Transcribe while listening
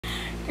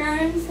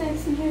Karen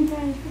sexy na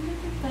guys.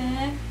 Look at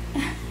that.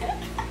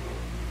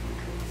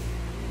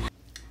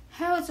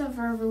 Hey, what's up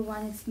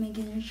everyone? It's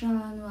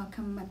Ms.Richel.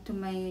 Welcome back to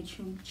my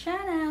YouTube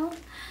channel.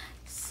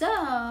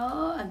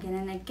 So, again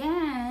and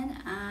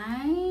again,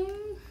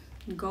 I'm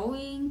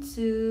going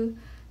to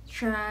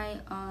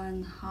try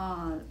on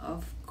haul.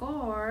 Of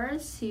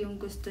course, yung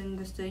gusto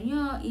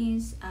nyo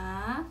is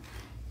a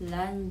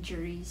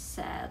laundry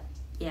set.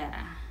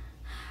 Yeah.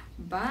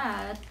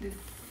 But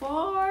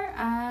before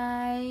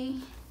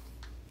I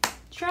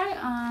try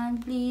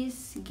on,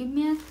 please give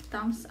me a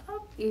thumbs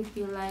up if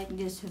you like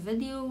this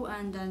video,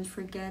 and don't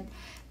forget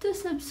to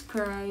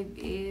subscribe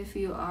if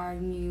you are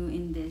new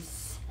in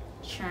this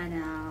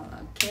channel.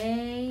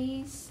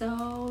 Okay,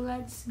 so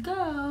let's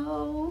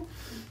go.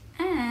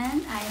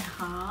 And I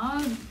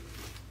have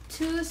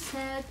two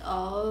set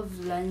of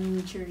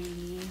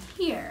lingerie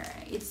here.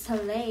 It's a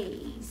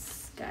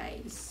lace,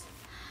 guys.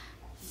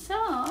 So,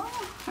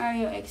 are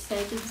you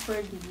excited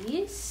for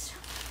this?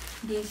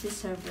 This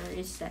is a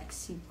very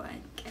sexy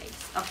one, guys.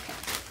 Okay.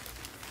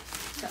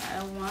 So, I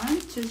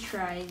want to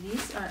try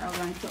this, or I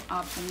want to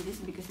open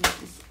this because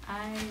this is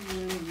I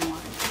really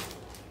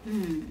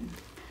want.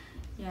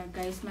 Yeah,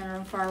 guys,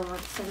 meron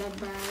fireworks sa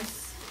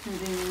labas.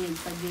 Narinig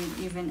pa din,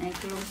 even I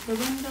close the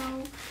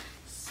window.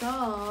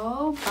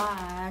 So,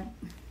 but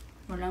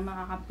walang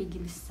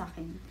makakapigil sa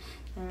akin.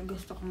 Dahil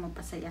gusto kong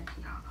mapasaya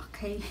kayo,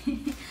 okay?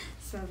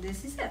 So,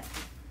 this is it.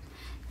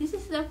 This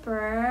is the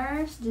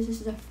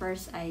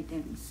first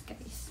items,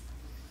 guys.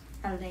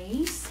 A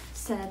lace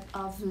set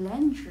of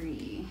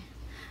laundry.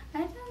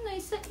 I don't know,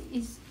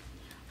 it's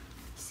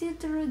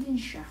see-through din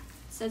siya.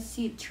 It's a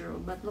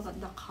see-through, but look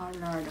at the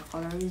color. The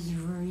color is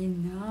very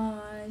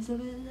nice. Look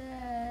at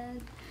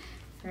that.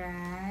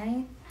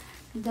 Right?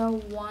 The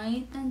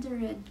white and the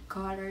red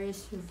color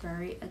is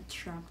very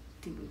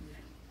attractive.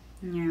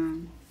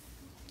 Yeah.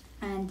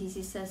 And this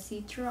is a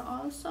see-through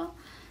also.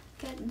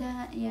 Look at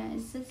that. Yeah,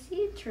 it's a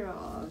see-through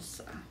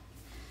also.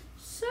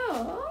 So,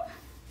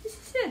 this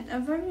is it. A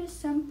very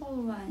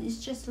simple one. It's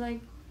just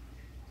like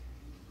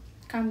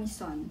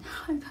camisón.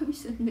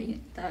 Camisón ba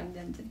yung tawag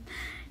dyan?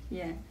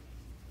 Yeah.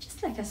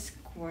 Just like a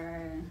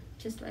square.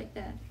 Just like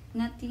that.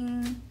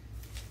 Nothing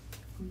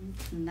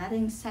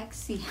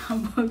sexy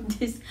about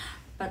this,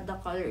 but the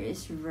color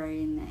is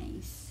very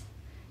nice.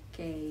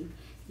 Okay,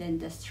 then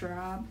the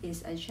strap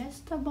is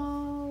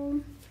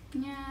adjustable.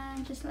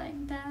 Yeah, just like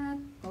that.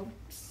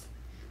 Oops.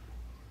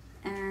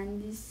 And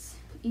this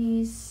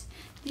is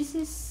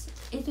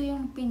ito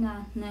yung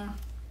pinaka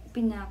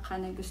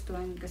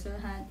nagustuhan ko sa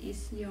lahat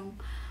is yung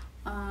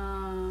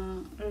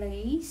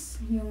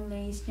lace. Yung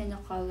lace niya na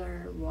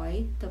color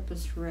white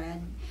tapos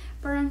red.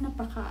 Parang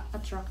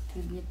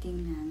napaka-attractive niya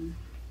tingnan.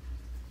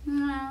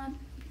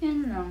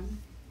 Yan lang.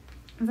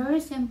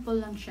 Very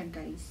simple lang siya,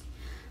 guys.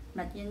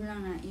 But yan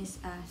lang na is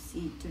a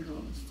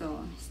see-through.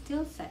 So,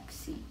 still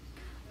sexy.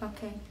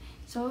 Okay.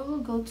 So, we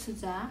will go to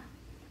the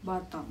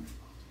bottom.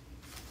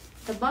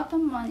 The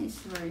bottom one is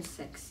very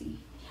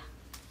sexy. Yeah.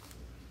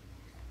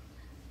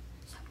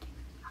 Something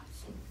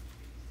else.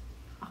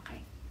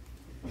 Okay.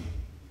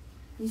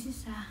 This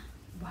is a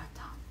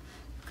bottom.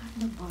 Look at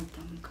the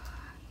bottom,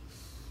 guys.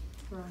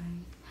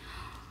 Right.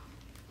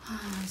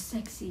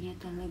 Sexy niya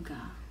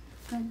talaga.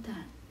 Look at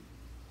that.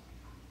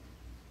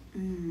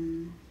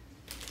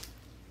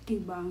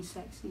 Diba ang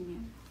sexy niya?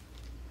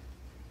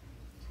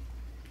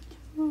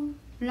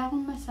 Wala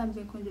akong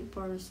masabi kundi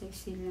puro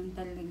sexy lang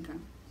talaga.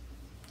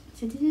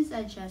 So this is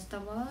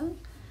adjustable.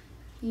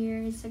 Here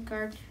is a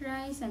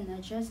garterized and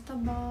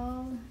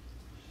adjustable.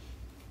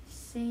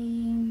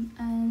 Same.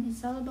 And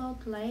it's all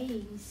about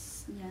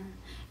lace. Yeah.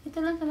 Ito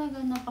lang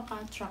talaga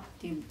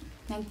napaka-attractive.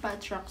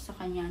 Nagpa-attract sa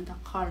kanya the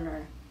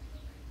color.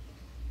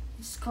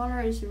 This color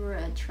is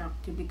very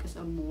attractive because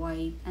of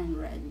white and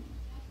red.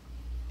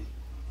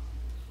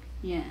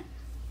 Yeah.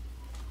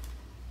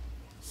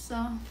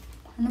 So,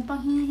 ano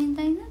pang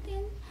hinihintay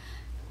natin?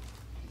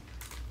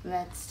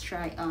 Let's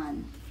try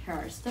on.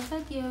 Here's the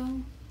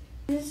video.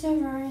 This is a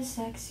very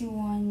sexy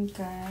one,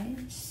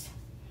 guys.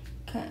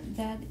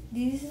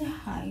 This is a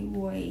high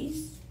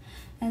waist.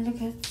 And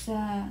look at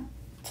the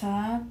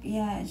top.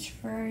 Yeah, it's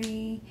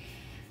very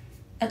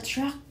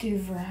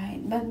attractive, right?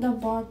 But the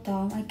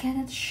bottom, I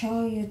cannot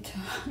show you to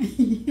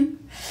you.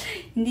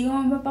 Hindi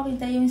ko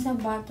mapapakita yung sa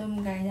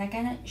bottom, guys. I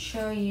cannot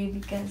show you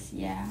because,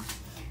 yeah,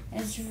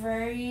 it's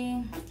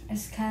very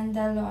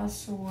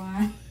scandalous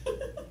one.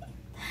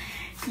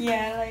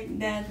 Yeah,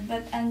 like that.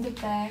 But on the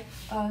back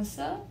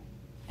also,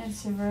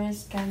 it's very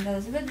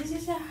scandalous. But this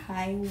is a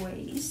high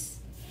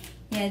waist.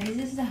 Yeah, this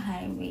is the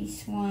high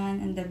waist one,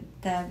 and the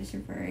top is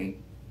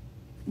very,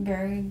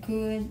 very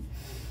good.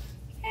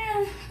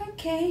 Yeah,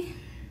 okay.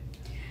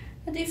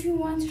 But if you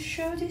want to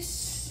show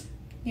this,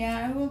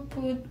 yeah, I will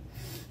put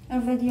a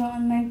video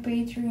on my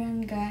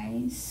Patreon,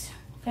 guys.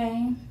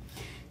 Okay,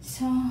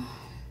 so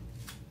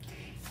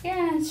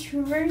yeah, it's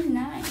very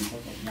nice.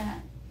 Look at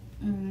that.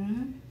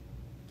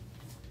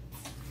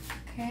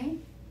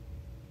 Okay,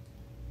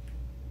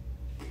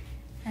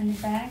 and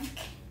back.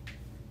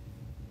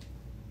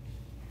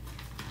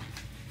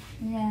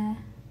 Yeah,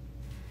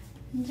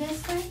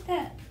 Just like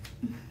that.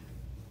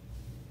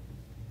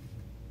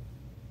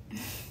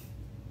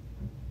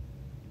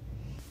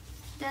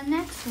 The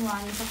next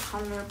one is a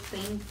color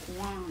pink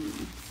one.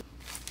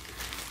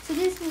 So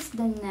this is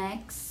the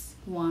next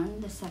one,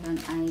 the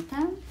second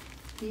item.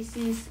 This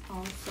is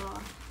also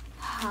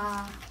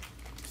a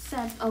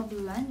set of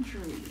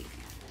laundry.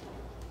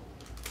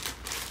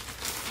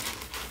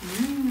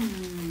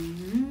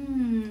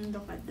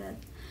 Look at that.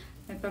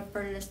 May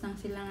paperless ng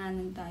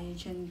silanganan tayo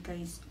dyan,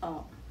 guys.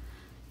 Oh.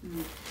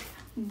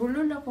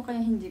 Bulol ako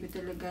kaya hindi ko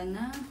talaga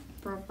na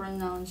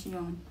pronounce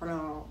yung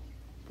pro.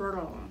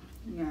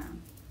 Yeah.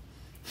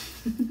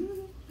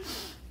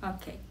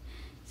 Okay.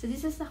 So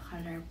this is the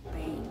color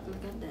pink.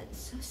 Look at that.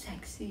 So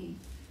sexy.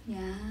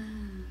 Yeah.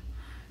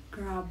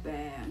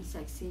 Grabe. Ang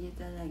sexy niya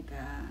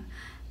talaga.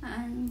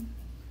 And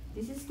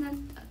this is not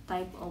a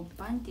type of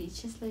panty.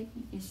 It's just like,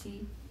 you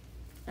see,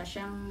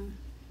 siyang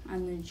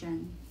ano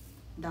dyan,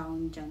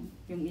 down dyan.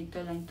 Yung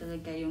ito lang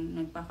talaga yung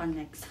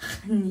nagpa-connect sa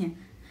kanya.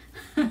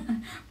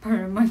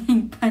 Para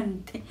maging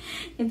panty.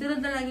 Ito na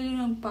talaga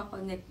yung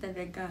nagpa-connect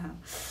talaga.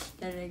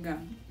 Talaga.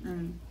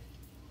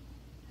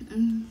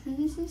 So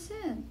this is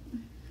it.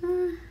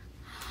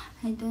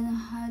 I don't know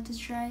how to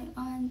try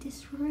on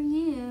this for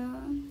you.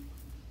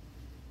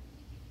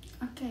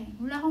 Okay,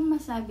 wala akong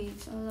masabi.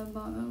 It's all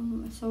about,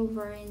 so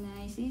very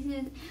nice. Is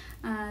it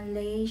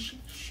lace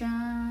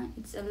siya?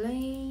 It's a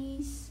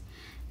lace.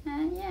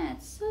 And yeah,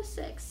 it's so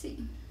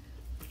sexy.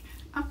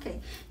 Okay,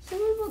 so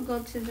we will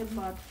go to the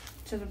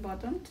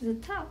bottom, to the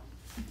top.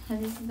 So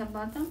this is the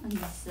bottom and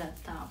this is the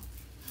top.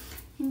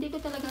 Hindi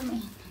ko talaga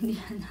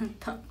maintindihan ng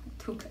top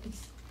to,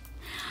 guys.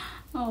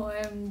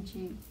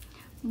 OMG.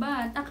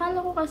 But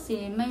akala ko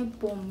kasi may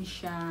foam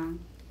siya.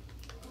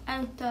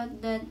 I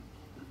thought that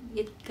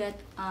it got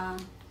a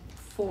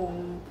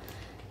foam.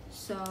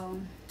 So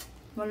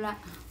wala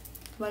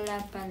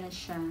pala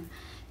siya.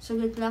 So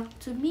good luck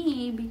to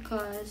me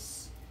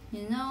because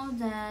you know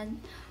that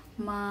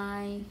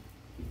my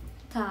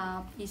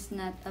top is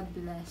not a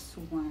blessed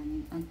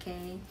one,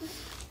 okay?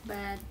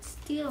 But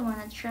still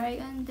wanna try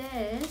on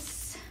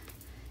this.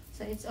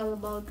 So it's all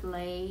about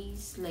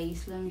lace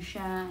lang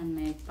siya, and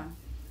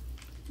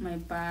may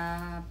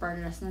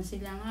perlas na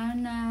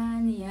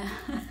silanganan, yeah.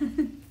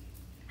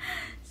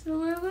 So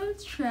we will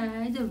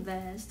try the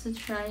best to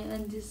try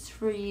on this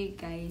for you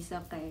guys,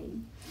 okay?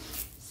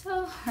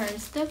 So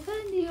here's the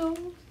video.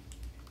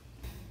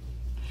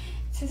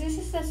 So this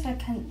is the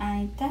second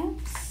item.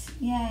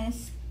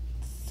 Yes,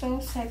 so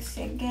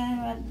sexy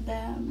again at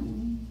the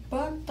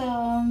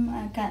bottom.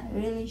 I can't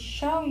really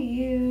show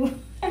you.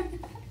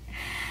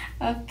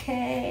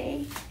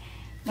 Okay,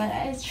 but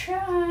I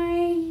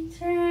tried.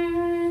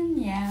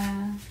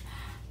 Yeah,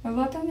 the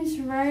bottom is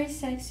very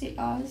sexy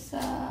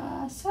also,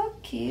 so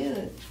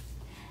cute.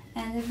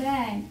 And the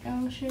bag,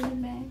 I will show the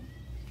bag.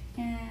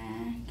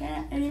 Yeah,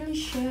 can't really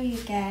show you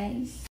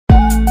guys.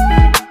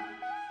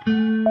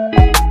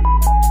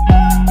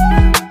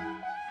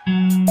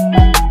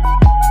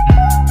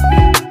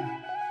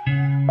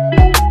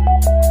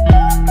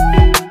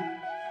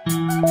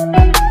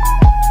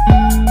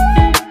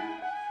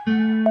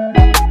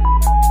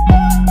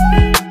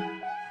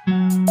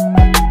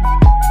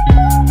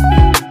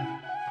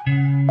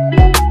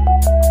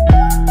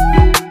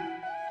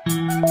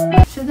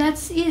 So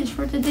that's it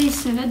for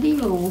today's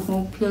video.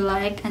 Hope you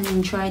like and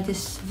enjoy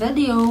this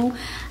video,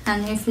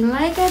 and if you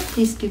like it,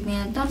 please give me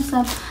a thumbs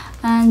up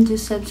and do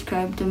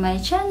subscribe to my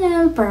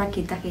channel para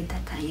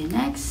kita-kita tayo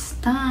next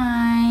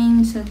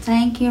time. So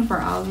thank you for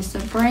always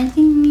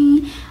supporting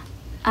me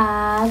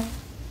at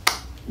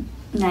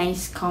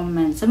nice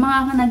comments. Sa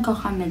mga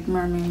nagko-comment,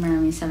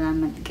 maraming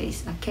salamat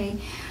guys. Okay,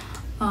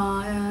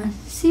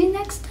 see you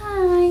next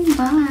time.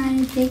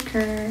 Bye, take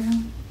care.